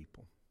other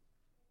people.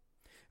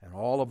 And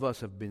all of us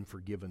have been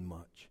forgiven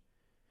much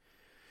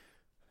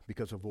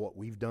because of what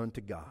we've done to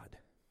God.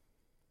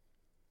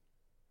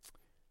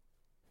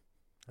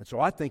 And so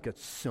I think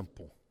it's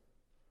simple.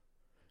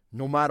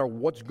 No matter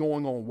what's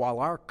going on, while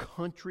our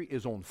country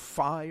is on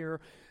fire,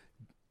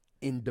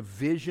 in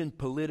division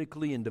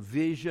politically, in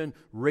division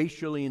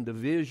racially, in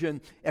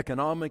division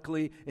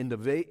economically, in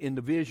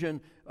division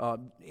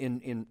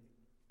in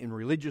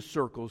religious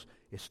circles,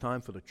 it's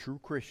time for the true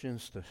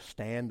Christians to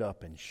stand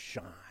up and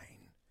shine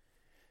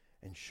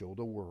and show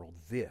the world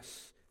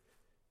this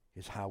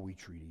is how we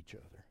treat each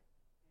other.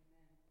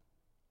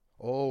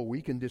 Oh,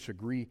 we can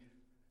disagree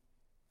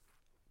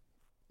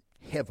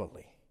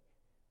heavily,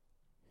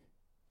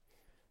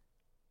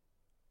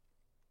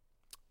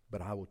 but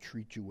I will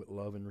treat you with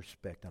love and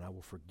respect, and I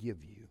will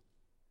forgive you.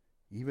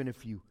 Even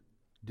if you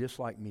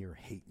dislike me or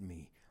hate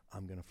me,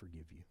 I'm going to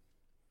forgive you.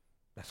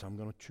 That's how I'm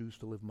going to choose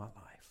to live my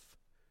life.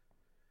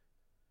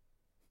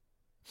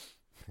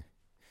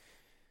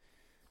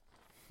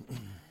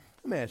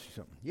 Let me ask you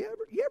something. You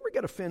ever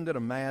get offended or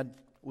mad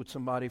with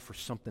somebody for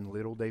something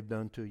little they've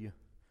done to you?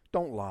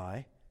 Don't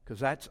lie, because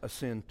that's a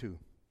sin too.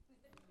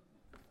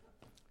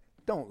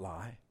 Don't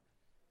lie.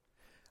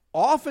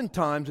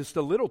 Oftentimes, it's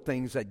the little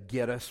things that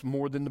get us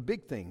more than the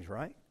big things,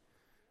 right?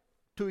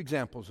 2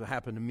 examples that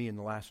happened to me in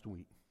the last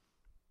week.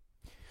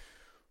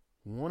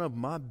 One of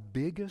my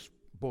biggest,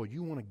 boy,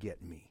 you want to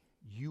get me.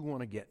 You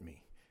want to get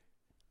me.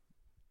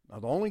 Now,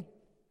 the only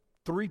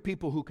 3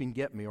 people who can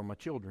get me are my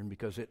children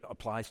because it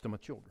applies to my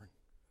children.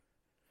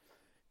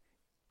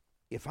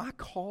 If I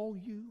call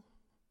you,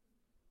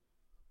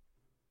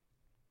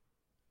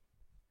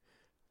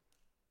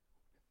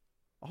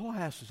 all I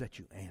ask is that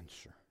you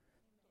answer.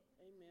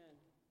 Amen.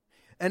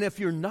 And if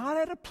you're not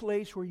at a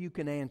place where you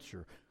can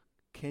answer,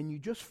 can you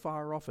just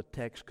fire off a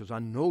text? Because I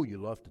know you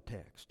love to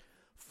text.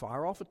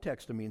 Fire off a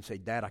text to me and say,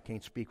 Dad, I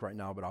can't speak right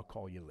now, but I'll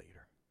call you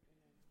later.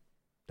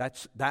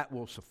 That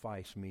will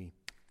suffice me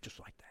just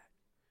like that.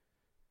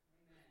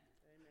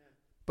 Amen.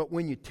 But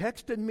when you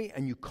texted me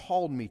and you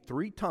called me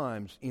 3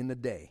 times in the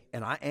day,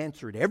 and I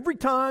answered every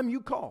time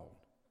you called,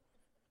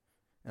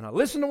 and I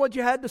listened to what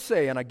you had to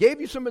say, and I gave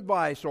you some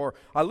advice, or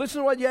I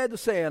listened to what you had to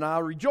say, and I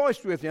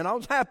rejoiced with you, and I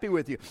was happy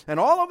with you, and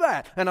all of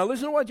that, and I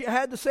listened to what you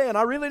had to say, and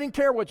I really didn't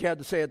care what you had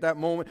to say at that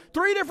moment.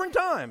 3 different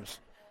times.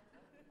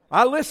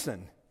 I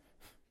listened.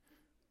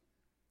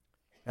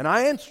 And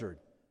I answered.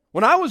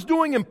 When I was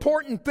doing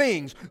important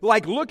things,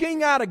 like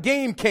looking at a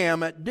game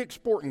cam at Dick's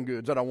Sporting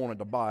Goods that I wanted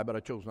to buy, but I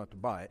chose not to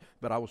buy it,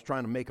 but I was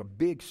trying to make a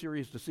big,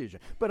 serious decision.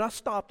 But I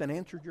stopped and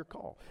answered your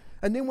call.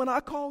 And then when I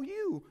call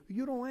you,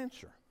 you don't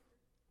answer.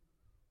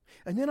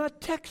 And then I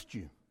text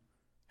you,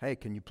 hey,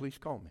 can you please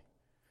call me?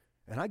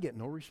 And I get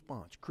no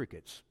response,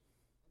 crickets.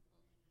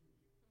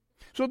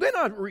 So then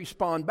I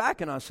respond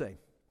back and I say,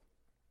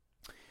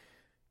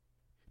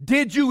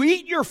 did you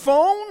eat your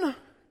phone?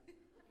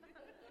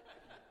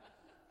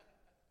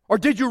 Or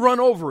did you run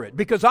over it?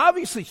 Because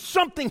obviously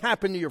something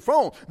happened to your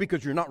phone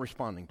because you're not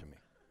responding to me.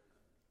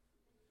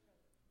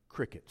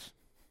 Crickets.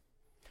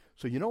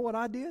 So you know what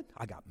I did?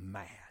 I got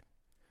mad.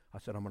 I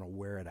said, I'm going to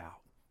wear it out.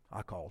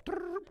 I called.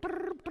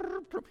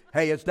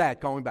 Hey, it's Dad.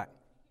 Call me back.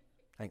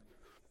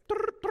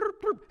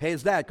 Hey,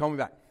 it's Dad. Call me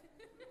back.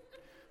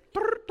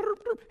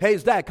 Hey,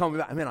 it's Dad. Call me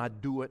back. I mean, I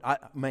do it.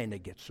 Man, they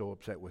get so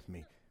upset with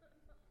me.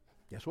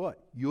 Guess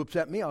what? You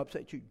upset me, I'll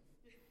upset you.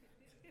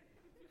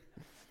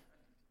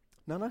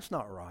 Now, that's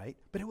not right,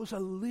 but it was a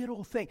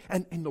little thing.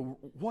 And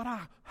what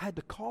I had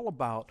to call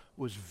about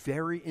was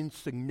very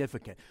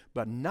insignificant.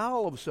 But now,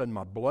 all of a sudden,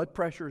 my blood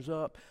pressure's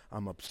up,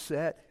 I'm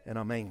upset, and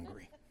I'm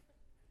angry.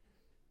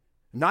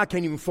 Now I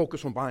can't even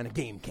focus on buying a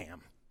game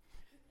cam.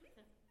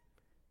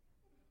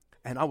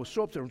 And I was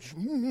so upset.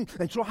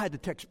 And so I had to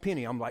text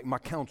Penny. I'm like, my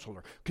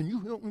counselor, can you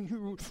help me here?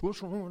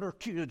 What's wrong with our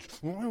kids?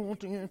 Well, I want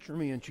to answer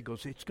me. And she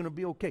goes, it's going to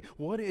be okay.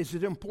 What is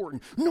it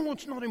important? No,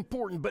 it's not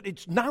important, but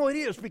now it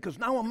is because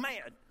now I'm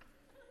mad.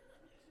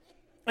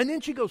 And then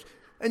she goes,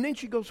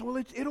 well,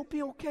 it'll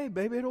be okay,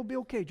 baby. It'll be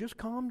okay. Just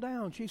calm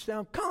down. She's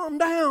down, calm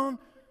down.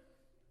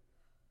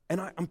 And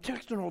I'm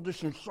texting all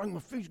this, and it's like my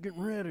face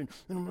getting red, and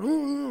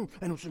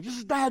I'm saying, this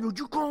is Dad, would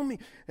you call me?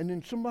 And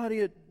then somebody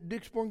at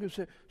Dick's Sporting Goods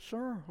said,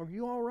 sir, are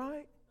you all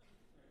right?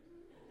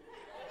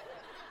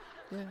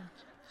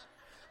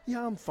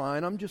 Yeah, I'm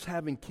fine. I'm just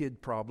having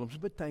kid problems,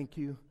 but thank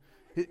you.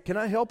 Can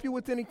I help you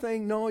with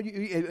anything? No,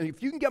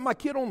 if you can get my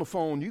kid on the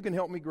phone, you can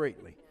help me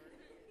greatly.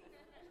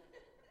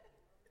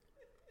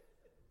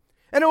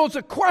 And it was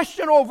a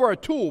question over a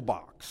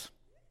toolbox.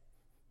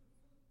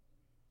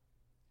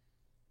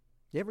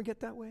 You ever get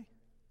that way?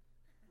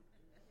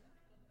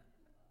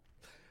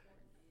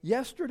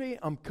 Yesterday,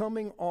 I'm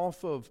coming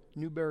off of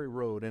Newberry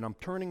Road, and I'm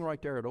turning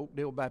right there at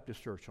Oakdale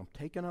Baptist Church. I'm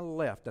taking a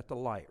left at the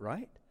light,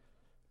 right?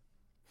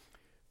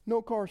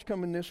 No cars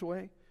coming this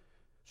way.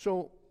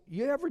 So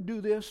you ever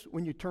do this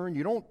when you turn?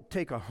 You don't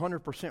take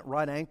 100%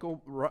 right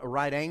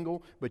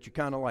angle, but you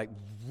kind of like,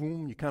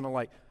 boom, you kind of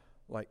like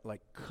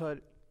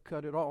cut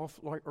it off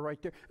like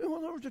right there. And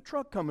well, there was a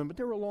truck coming, but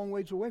they were a long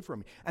ways away from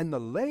me. And the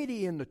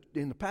lady in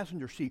the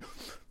passenger seat,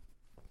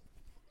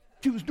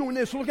 she was doing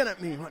this, looking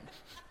at me. Like,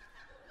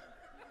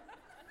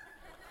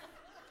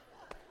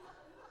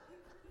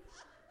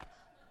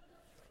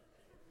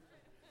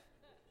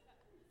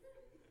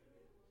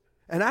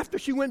 and after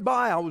she went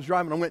by, I was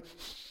driving. I went.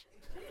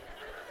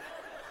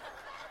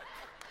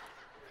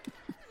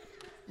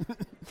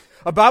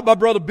 About my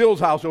brother Bill's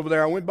house over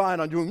there, I went by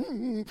and I'm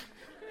doing.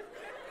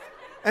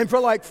 And for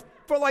like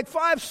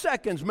 5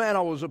 seconds, man,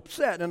 I was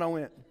upset, and I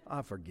went,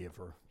 I forgive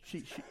her. I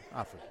forgive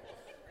her.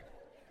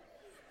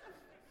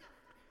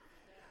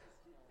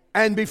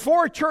 And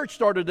before church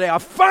started today, I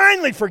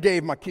finally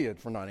forgave my kid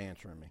for not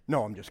answering me.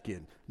 No, I'm just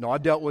kidding. No, I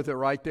dealt with it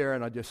right there,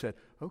 and I just said,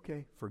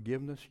 okay,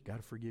 forgiveness, you got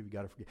to forgive, you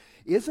got to forgive.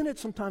 Isn't it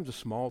sometimes the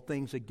small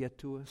things that get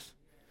to us?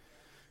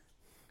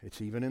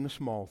 It's even in the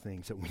small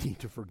things that we need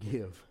to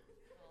forgive.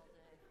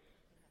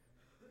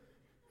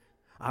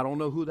 I don't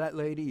know who that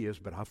lady is,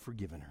 but I've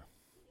forgiven her.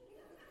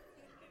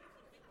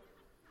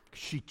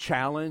 She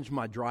challenged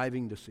my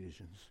driving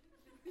decisions.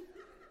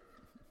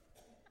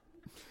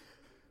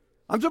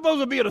 I'm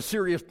supposed to be at a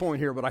serious point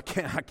here, but I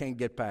can't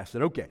get past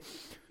it. Okay.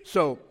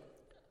 So,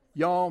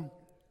 y'all,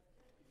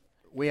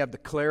 we have the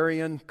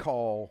clarion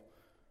call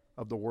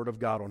of the Word of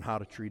God on how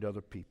to treat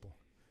other people.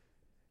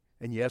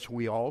 And yes,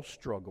 we all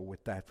struggle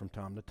with that from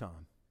time to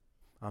time.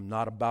 I'm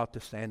not about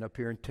to stand up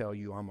here and tell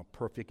you I'm a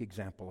perfect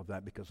example of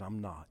that, because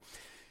I'm not.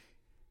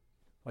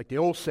 Like the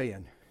old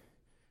saying,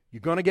 you're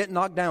going to get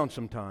knocked down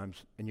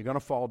sometimes, and you're going to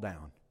fall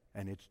down.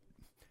 And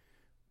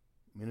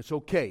it's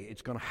okay.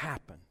 It's going to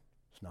happen.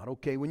 It's not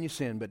okay when you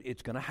sin, but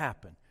it's going to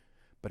happen.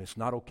 But it's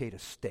not okay to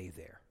stay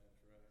there.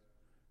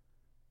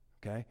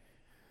 Okay?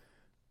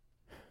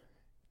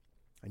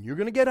 And you're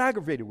going to get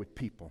aggravated with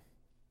people.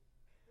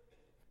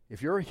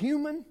 If you're a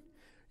human,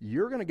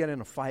 you're going to get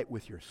in a fight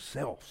with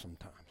yourself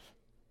sometimes.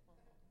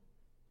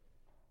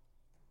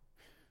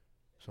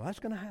 So that's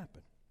going to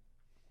happen.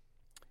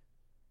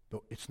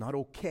 But it's not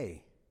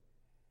okay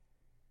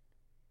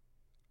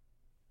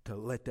to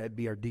let that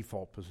be our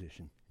default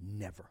position.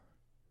 Never.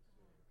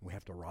 We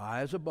have to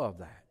rise above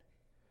that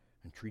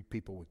and treat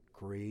people with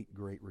great,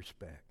 great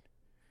respect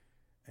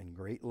and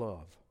great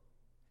love.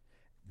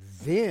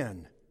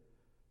 Then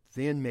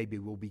maybe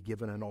we'll be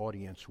given an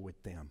audience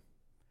with them,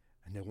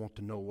 and they want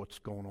to know what's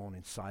going on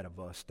inside of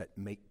us that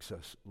makes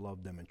us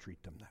love them and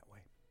treat them that way.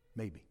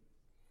 Maybe.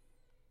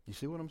 You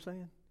see what I'm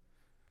saying?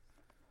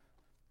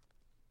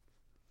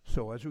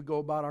 So as we go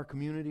about our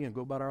community and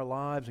go about our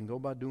lives and go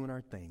about doing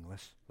our thing,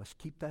 let's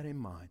keep that in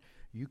mind.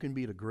 You can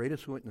be the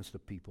greatest witness to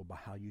people by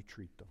how you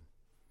treat them.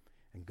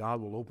 And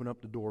God will open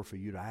up the door for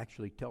you to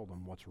actually tell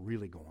them what's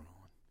really going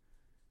on.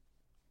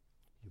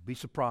 You'll be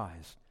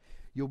surprised.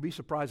 You'll be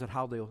surprised at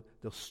how they'll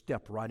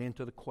step right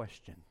into the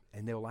question,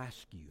 and they'll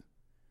ask you.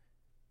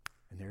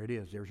 And there it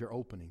is. There's your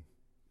opening.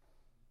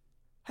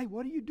 Hey,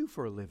 what do you do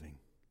for a living?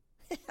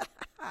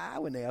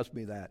 When they ask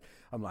me that,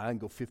 I'm like, I can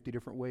go 50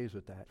 different ways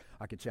with that.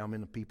 I could say I'm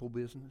in the people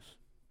business.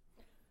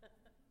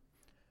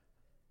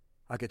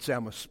 I could say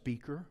I'm a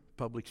speaker,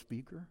 public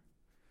speaker.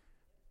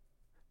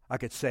 I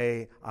could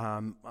say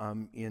I'm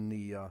in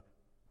the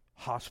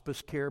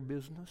hospice care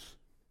business.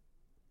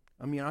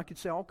 I mean, I could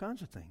say all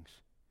kinds of things.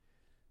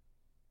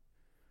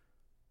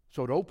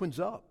 So it opens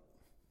up.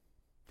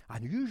 I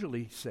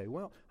usually say,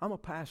 well, I'm a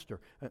pastor.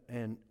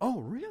 And oh,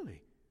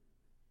 really?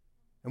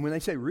 And when they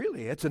say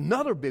really, it's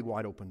another big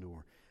wide open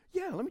door.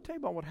 Yeah, let me tell you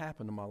about what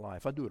happened in my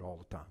life. I do it all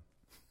the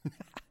time.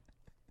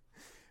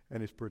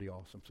 And it's pretty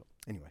awesome. So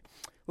anyway,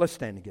 let's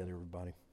stand together, everybody.